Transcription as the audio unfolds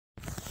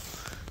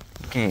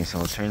Okay,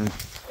 so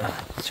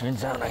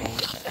turns out I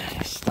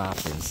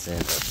stopped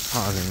instead of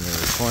pausing the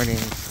recording.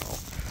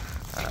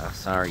 So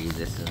sorry,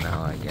 this is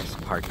now, I guess,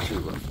 part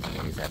 2 of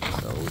today's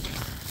episode.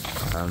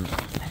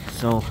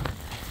 So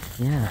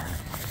yeah,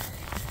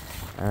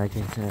 like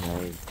I said,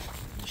 I'm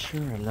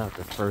sure I'm not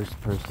the first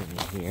person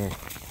to hear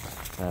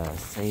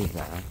say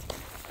that.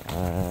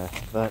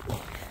 But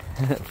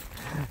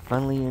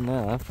funnily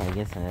enough, I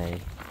guess I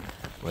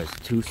was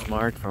too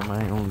smart for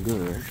my own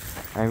good.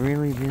 I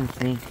really didn't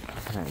think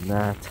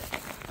that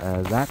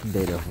that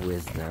bit of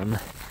wisdom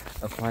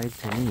applied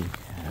to me.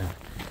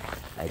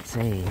 I'd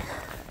say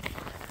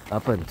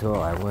up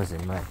until I was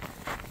in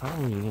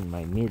probably in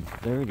my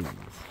mid-30s,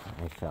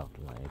 I felt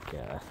like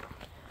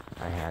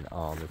I had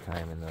all the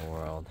time in the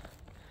world.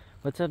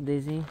 What's up,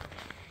 Daisy?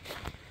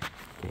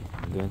 Okay,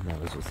 good. That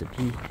was just a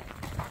pee.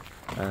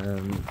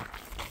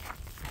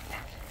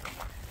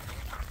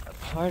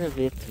 Part of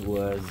it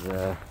was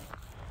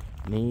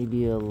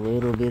maybe a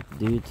little bit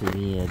due to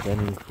the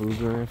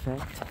Dunning-Kruger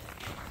effect.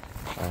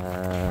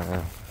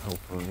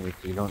 Hopefully,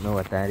 if you don't know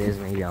what that is,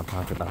 maybe I'll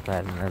talk about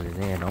that another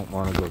day. I don't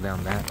want to go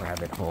down that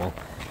rabbit hole.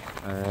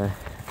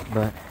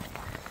 But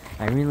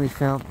I really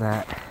felt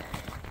that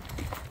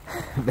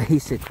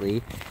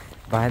basically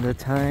by the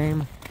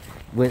time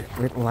with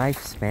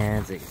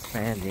lifespans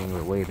expanding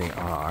the way they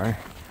are,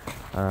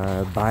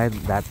 by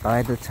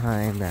the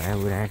time that I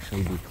would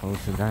actually be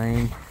close to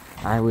dying,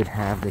 I would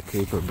have the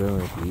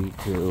capability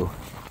to,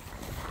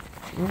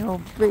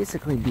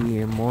 basically be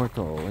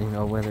immortal,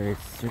 whether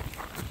it's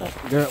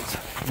girls.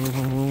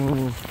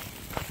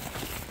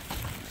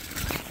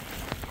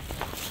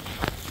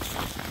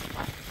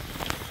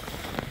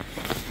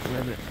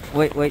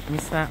 Wait,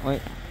 miss that,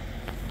 wait.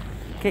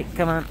 Okay,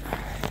 come on.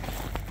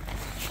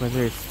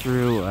 Whether it's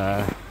through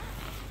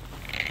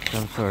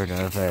some sort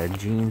of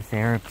gene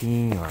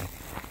therapy or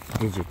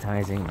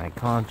digitizing my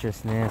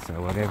consciousness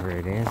or whatever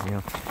it is,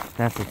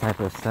 that's the type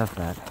of stuff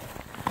that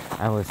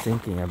I was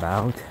thinking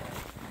about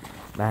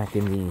back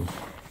in the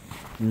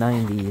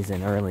 90s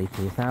and early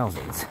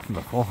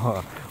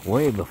 2000s,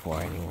 way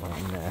before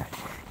anyone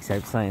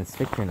except science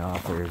fiction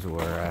authors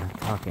were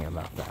talking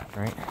about that,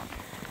 right?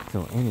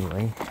 So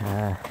anyway,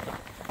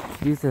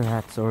 due to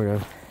that sort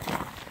of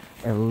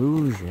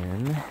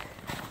illusion,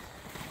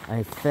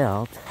 I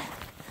felt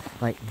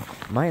like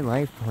my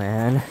life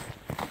plan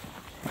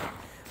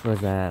was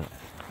that,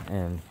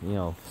 and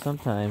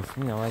sometimes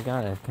I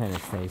gotta kind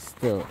of say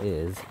still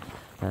is,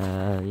 but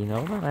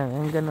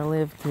I'm gonna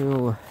live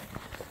to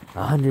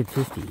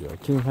 150 or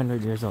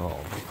 200 years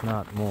old, if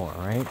not more,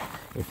 right?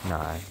 If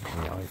not,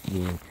 if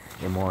being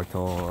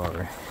immortal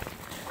or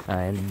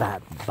and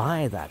that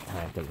by that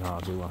time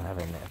technology will have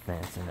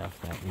advanced enough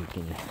that you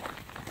can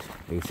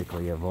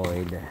basically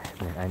avoid.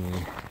 I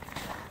mean,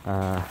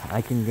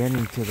 I can get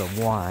into the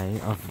why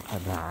of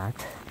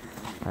that.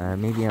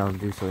 Maybe I'll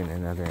do so in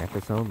another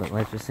episode, but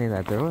let's just say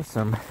that there was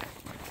some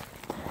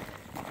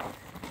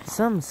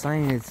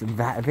science,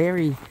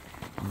 very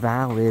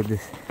valid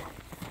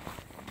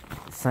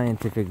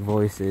scientific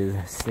voices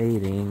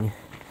stating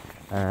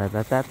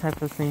that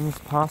type of thing is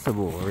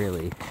possible,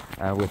 really,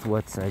 with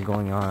what's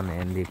going on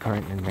and the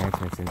current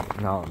advancements in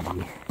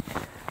technology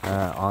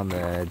on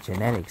the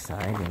genetic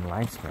side and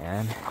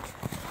lifespan.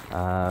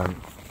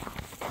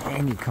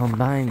 And you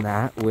combine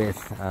that with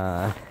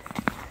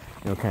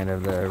kind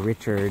of the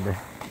Richard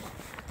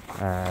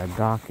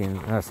Dawkins,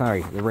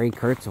 the Ray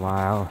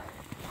Kurzweil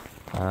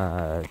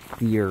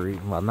theory.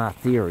 Well, not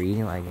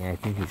theory. Like, I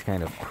think he's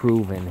kind of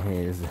proven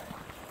his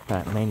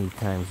that many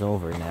times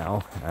over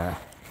now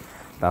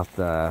about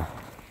the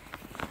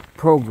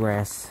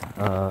progress,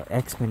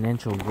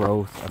 exponential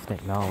growth of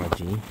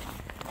technology,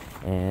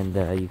 and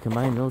you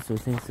combine those two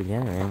things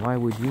together. And why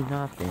would you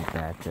not think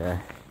that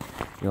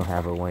you'll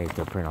have a way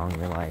to prolong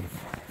your life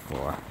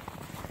for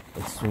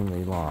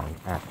extremely long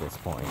at this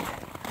point?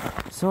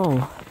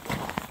 So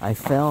I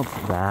felt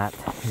that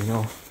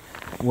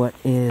what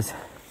is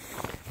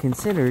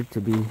considered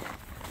to be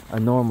a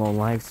normal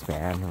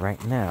lifespan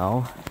right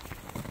now,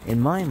 in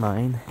my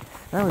mind,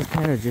 that was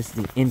kind of just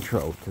the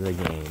intro to the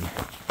game.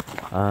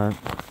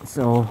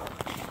 So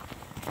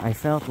I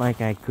felt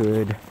like I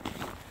could,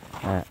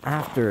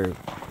 after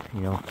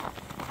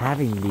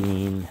having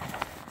been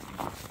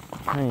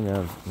kind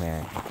of,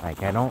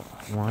 like, I don't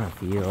want to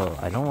feel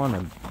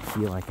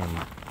like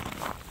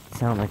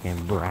sound like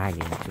I'm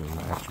bragging too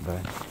much,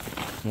 but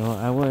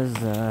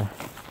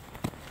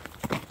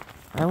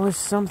I was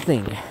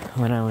something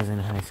when I was in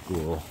high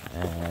school,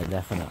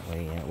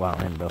 definitely,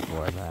 and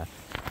before that,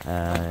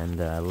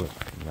 and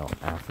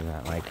after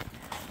that, like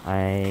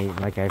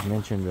I've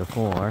mentioned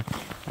before,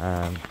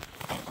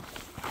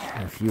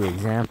 a few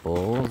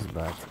examples,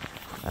 but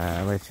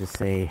let's just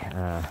say,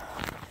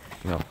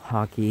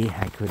 hockey,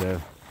 I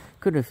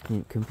could have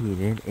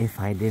competed if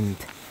I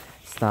didn't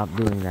stop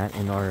doing that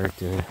in order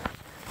to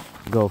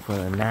go for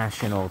the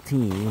national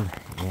team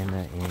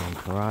in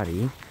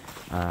karate.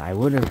 I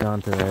would have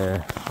gone to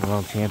the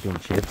World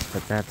Championships,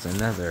 but that's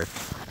another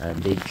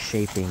big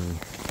shaping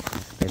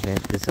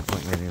event,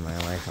 disappointment in my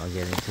life. I'll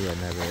get into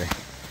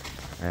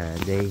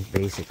They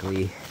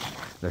basically,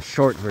 the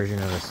short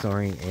version of the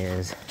story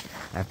is,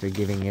 after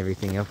giving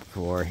everything up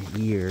for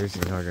years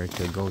in order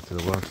to go to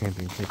the World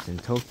Championships in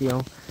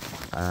Tokyo,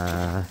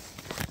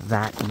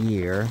 that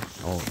year,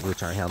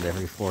 which are held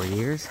every 4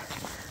 years,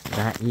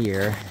 that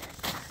year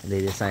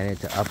they decided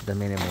to up the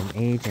minimum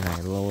age, and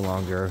I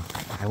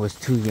was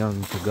too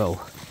young to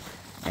go,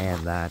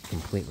 and that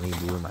completely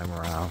blew my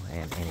morale.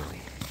 And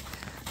anyway,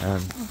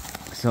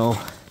 so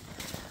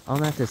all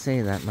that to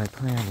say that my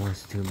plan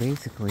was to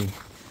basically,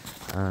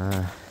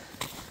 no,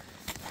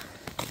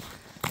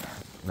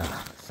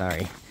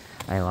 sorry,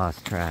 I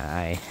lost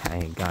track.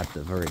 I got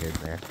diverted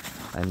there.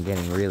 I'm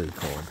getting really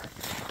cold.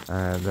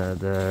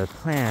 The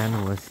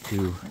plan was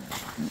to,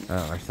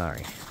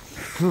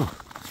 Whew,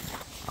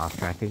 off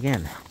track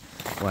again.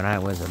 What I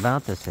was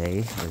about to say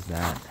is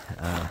that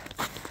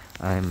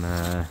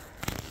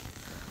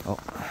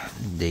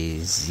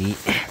Daisy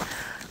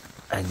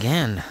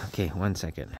again. Okay, 1 second.